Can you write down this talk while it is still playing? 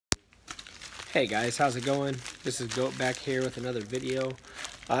Hey guys, how's it going? This is Goat back here with another video.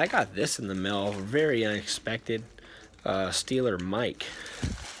 I got this in the mail, very unexpected. Steeler Mike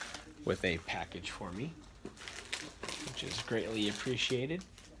with a package for me, which is greatly appreciated.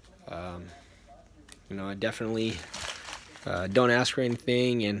 I definitely don't ask for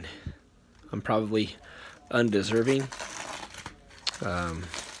anything, and I'm probably undeserving,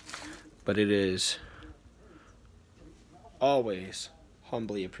 but it is always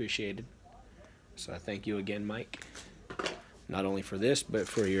humbly appreciated. So I thank you again, Mike, not only for this, but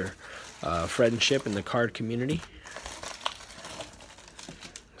for your friendship in the card community.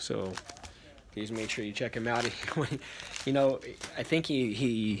 So please make sure you check him out. I think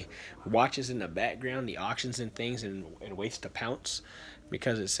he watches in the background the auctions and things and waits to pounce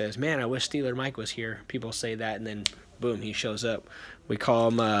because it says, man, I wish Steeler Mike was here. People say that, and then boom, he shows up. We call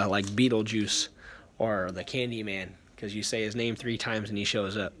him like Beetlejuice or the Candyman because you say his name 3 times and he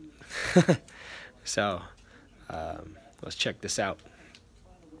shows up. So let's check this out.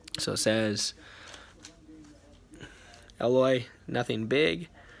 So it says, Eloy, nothing big,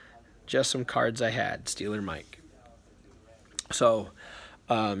 just some cards I had, Steeler Mike. So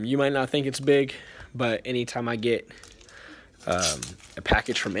you might not think it's big, but anytime I get a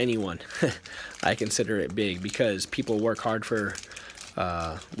package from anyone, I consider it big because people work hard for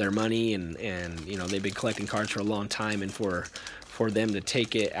their money, and they've been collecting cards for a long time, and for them to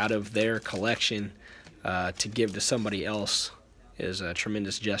take it out of their collection to give to somebody else is a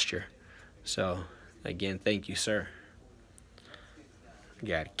tremendous gesture. So again, thank you, sir. We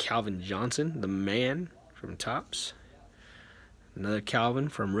got Calvin Johnson, the man, from Topps. Another Calvin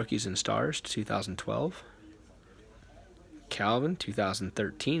from Rookies and Stars, 2012. Calvin,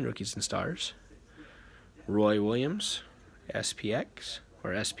 2013, Rookies and Stars. Roy Williams, SPX,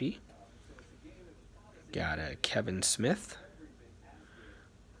 or SP. Got a Kevin Smith,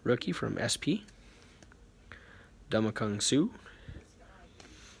 rookie from SP. Dumakung Su.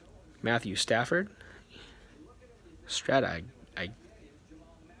 Matthew Stafford. Strata, I'm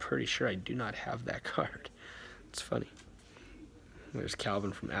pretty sure I do not have that card. It's funny. There's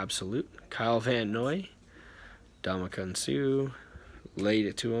Calvin from Absolute. Kyle Van Noy. Dumakung Su. Laid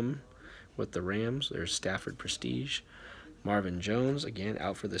it to him with the Rams. There's Stafford Prestige. Marvin Jones, again,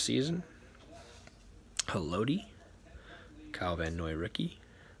 out for the season. Haloti. Kyle Van Noy, rookie.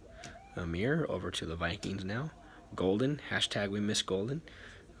 Amir, over to the Vikings now. Golden, hashtag we miss Golden,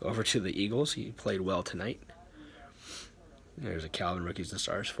 over to the Eagles. He played well tonight. There's a Calvin Rookies and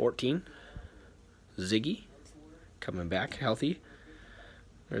Stars, 14. Ziggy, coming back healthy.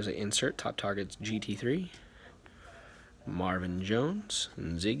 There's an insert, Top Targets GT3. Marvin Jones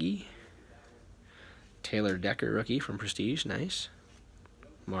and Ziggy. Taylor Decker, rookie from Prestige, nice.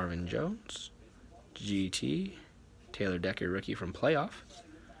 Marvin Jones, GT. Taylor Decker, rookie from Playoff.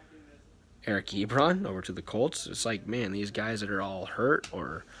 Eric Ebron, over to the Colts. It's like, man, these guys that are all hurt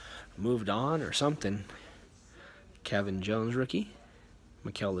or moved on or something. Kevin Jones, rookie.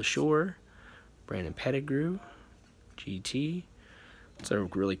 Mikel LeSure. Brandon Pettigrew, GT. It's a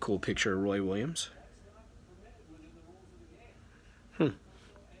really cool picture of Roy Williams.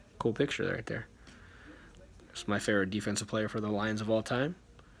 Cool picture right there. It's my favorite defensive player for the Lions of all time,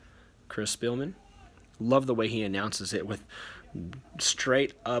 Chris Spielman. Love the way he announces it with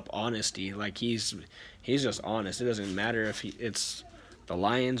straight up honesty. Like he's just honest. It doesn't matter if it's the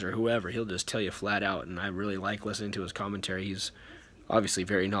Lions or whoever. He'll just tell you flat out, and I really like listening to his commentary. He's obviously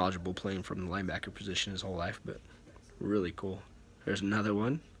very knowledgeable, playing from the linebacker position his whole life, but really cool. There's another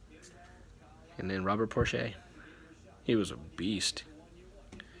one. And then Robert Porcher. He was a beast.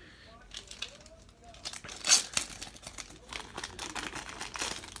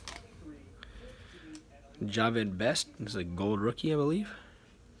 Javed Best is a gold rookie, I believe.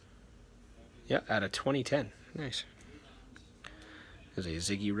 Yeah, out of 2010. Nice. There's a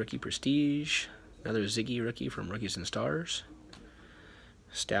Ziggy rookie Prestige. Another Ziggy rookie from Rookies and Stars.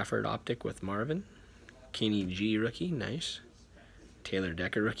 Stafford Optic with Marvin. Kenny G rookie, nice. Taylor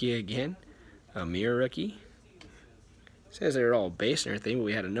Decker rookie again. Amir rookie. It says they're all base and everything, but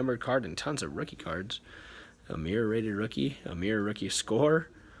we had a numbered card and tons of rookie cards. Amir rated rookie. Amir rookie score.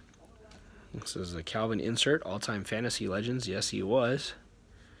 This is a Calvin insert, all-time fantasy legends. Yes, he was.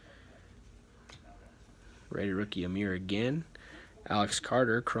 Rated rookie Amir again. Alex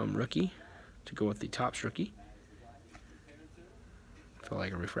Carter, chrome rookie, to go with the Topps rookie. Feel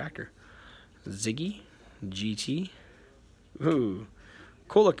like a refractor. Ziggy, GT. Ooh,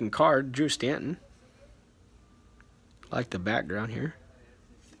 cool looking card. Drew Stanton. I like the background here.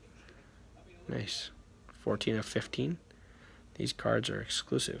 Nice. 14 of 15. These cards are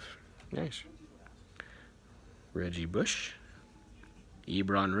exclusive. Nice. Reggie Bush.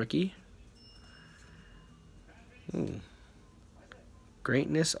 Ebron rookie.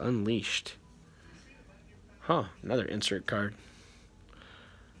 Greatness Unleashed. Huh, another insert card.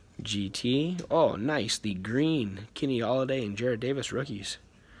 GT. Oh, nice. The green Kenny Golladay and Jarrad Davis rookies.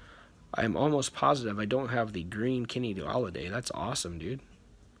 I am almost positive I don't have the green Kenny Golladay. That's awesome, dude.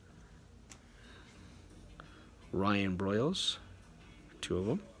 Ryan Broyles. 2 of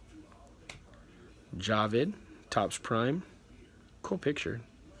them. Javid. Topps Prime. Cool picture.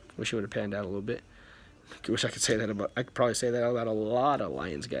 Wish it would have panned out a little bit. Wish I could say that about. I could probably say that about a lot of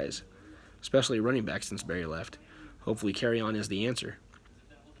Lions guys, especially running back since Barry left. Hopefully, carry on is the answer.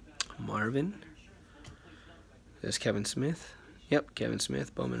 Marvin. There's Kevin Smith. Yep, Kevin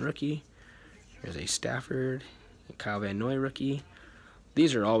Smith, Bowman rookie. There's a Stafford, and Kyle Van Noy rookie.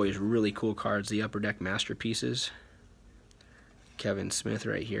 These are always really cool cards. The Upper Deck Masterpieces. Kevin Smith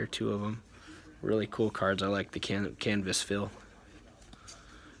right here, 2 of them. Really cool cards. I like the canvas fill.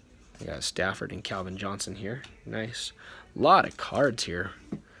 We got Stafford and Calvin Johnson here. Nice. A lot of cards here.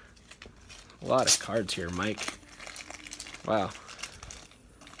 A lot of cards here, Mike. Wow.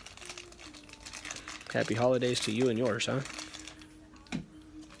 Happy holidays to you and yours, huh?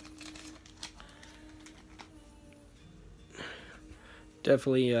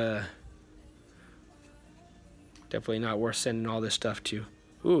 Definitely not worth sending all this stuff to.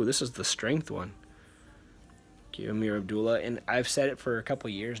 Ooh, this is the strength one. Amir Abdullah, and I've said it for a couple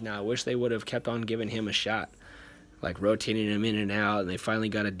years now. I wish they would have kept on giving him a shot, like rotating him in and out, and they finally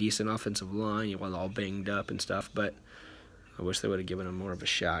got a decent offensive line. He was all banged up and stuff, but I wish they would have given him more of a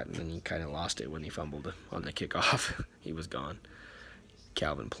shot, and then he kind of lost it when he fumbled on the kickoff. He was gone.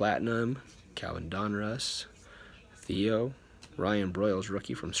 Calvin Platinum, Calvin Donruss, Theo, Ryan Broyles,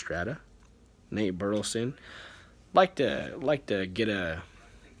 rookie from Strata, Nate Burleson. Like to get a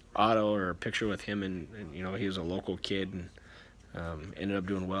auto or a picture with him, and you know, he was a local kid and ended up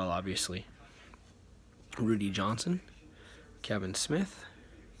doing well, obviously. Rudy Johnson, Kevin Smith,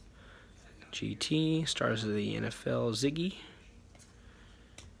 GT, Stars of the NFL, Ziggy,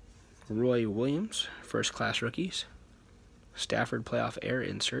 Roy Williams, First Class Rookies, Stafford Playoff Air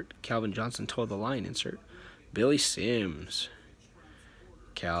insert, Calvin Johnson Toe the Line insert, Billy Sims,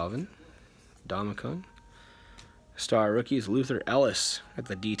 Calvin, Domicon, Star Rookies, Luther Ellis at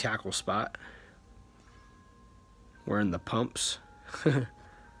the D tackle spot, wearing the pumps.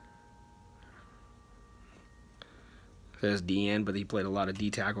 Says Deanne, but he played a lot of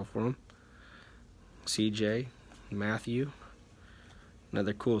D tackle for him. CJ, Matthew,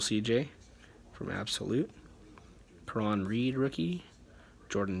 another cool CJ from Absolute. Karan Reed rookie,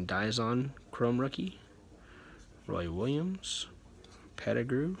 Jordan Dizon Chrome rookie, Roy Williams,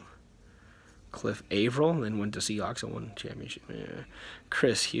 Pettigrew, Cliff Averill, then went to Seahawks and won championship. Yeah.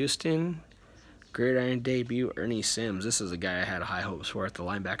 Chris Houston, Gridiron debut, Ernie Sims. This is a guy I had high hopes for at the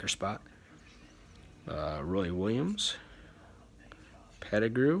linebacker spot. Roy Williams,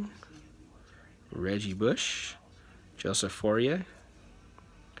 Pettigrew, Reggie Bush, Joseph Fourier,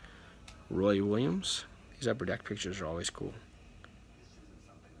 Roy Williams. These Upper Deck pictures are always cool.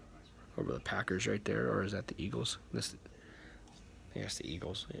 Over the Packers right there, or is that the Eagles? I think that's the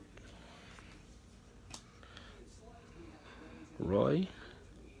Eagles. Yeah. Roy,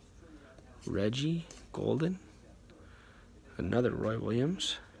 Reggie Golden, another Roy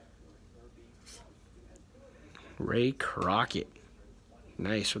Williams, Ray Crockett,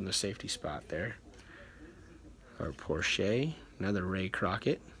 nice from the safety spot there. Or Porsche, another Ray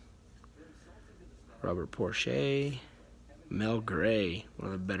Crockett, Robert Porsche, Mel Gray, one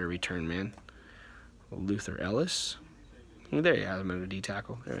of the better return men, Luther Ellis, there you have him at a D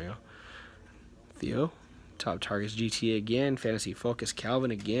tackle, there we go. Theo, Top Targets GT again, Fantasy Focus Calvin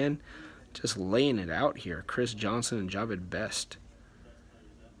again, just laying it out here. Chris Johnson and Javid Best.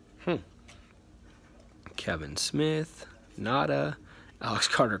 Kevin Smith, Nada, Alex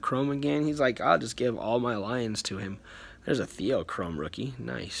Carter Chrome again. He's like, I'll just give all my Lions to him. There's a Theo Chrome rookie,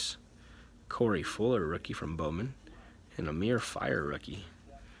 nice. Corey Fuller rookie from Bowman, and Amir Fire rookie,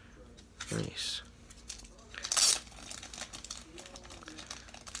 nice.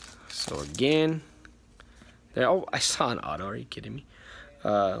 So again, there. Oh, I saw an auto. Are you kidding me?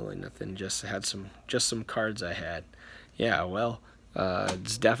 Nothing. Just had some cards I had. Yeah. Well,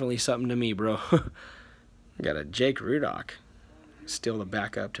 it's definitely something to me, bro. Got a Jake Rudock, still the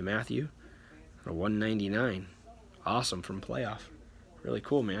backup to Matthew, a 199. Awesome from playoff. Really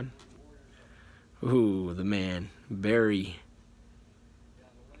cool, man. Ooh, the man Barry.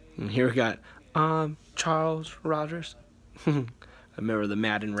 And here we got Charles Rogers. I remember the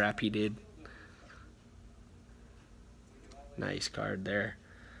Madden rap he did. Nice card there.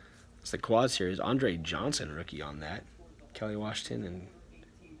 It's the Quad Series. Andre Johnson rookie on that. Kelly Washington and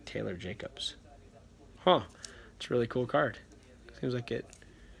Taylor Jacobs. Huh. It's a really cool card. Seems like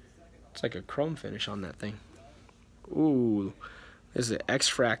it's like a chrome finish on that thing. Ooh, this is an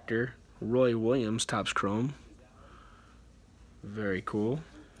X-Fractor Roy Williams Topps Chrome. Very cool.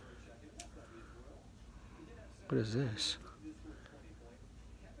 What is this?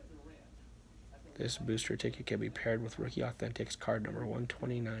 This booster ticket can be paired with Rookie Authentics card number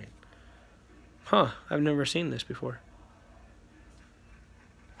 129. Huh, I've never seen this before.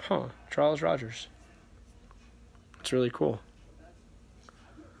 Huh, Charles Rogers. It's really cool.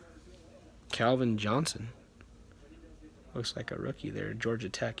 Calvin Johnson. Looks like a rookie there. Georgia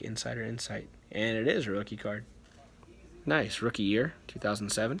Tech Insider Insight. And it is a rookie card. Nice. Rookie year,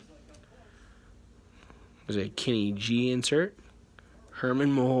 2007. There's a Kenny G insert.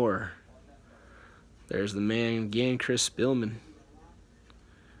 Herman Moore. There's the man again, Chris Spillman.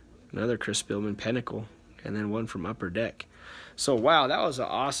 Another Chris Spillman Pinnacle. And then one from Upper Deck. So, wow, that was an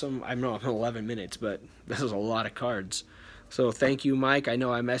awesome, I know I'm 11 minutes, but this is a lot of cards. So, thank you, Mike. I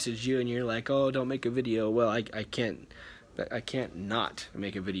know I messaged you, and you're like, oh, don't make a video. Well, I can't not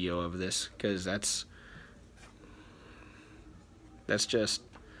make a video of this, because that's just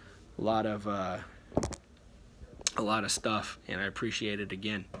a lot of stuff, and I appreciate it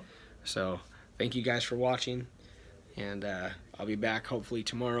again. So, thank you guys for watching, and I'll be back hopefully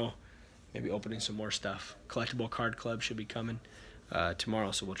tomorrow. Maybe opening some more stuff. Collectible Card Club should be coming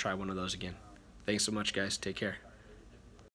tomorrow, so we'll try one of those again. Thanks so much, guys. Take care.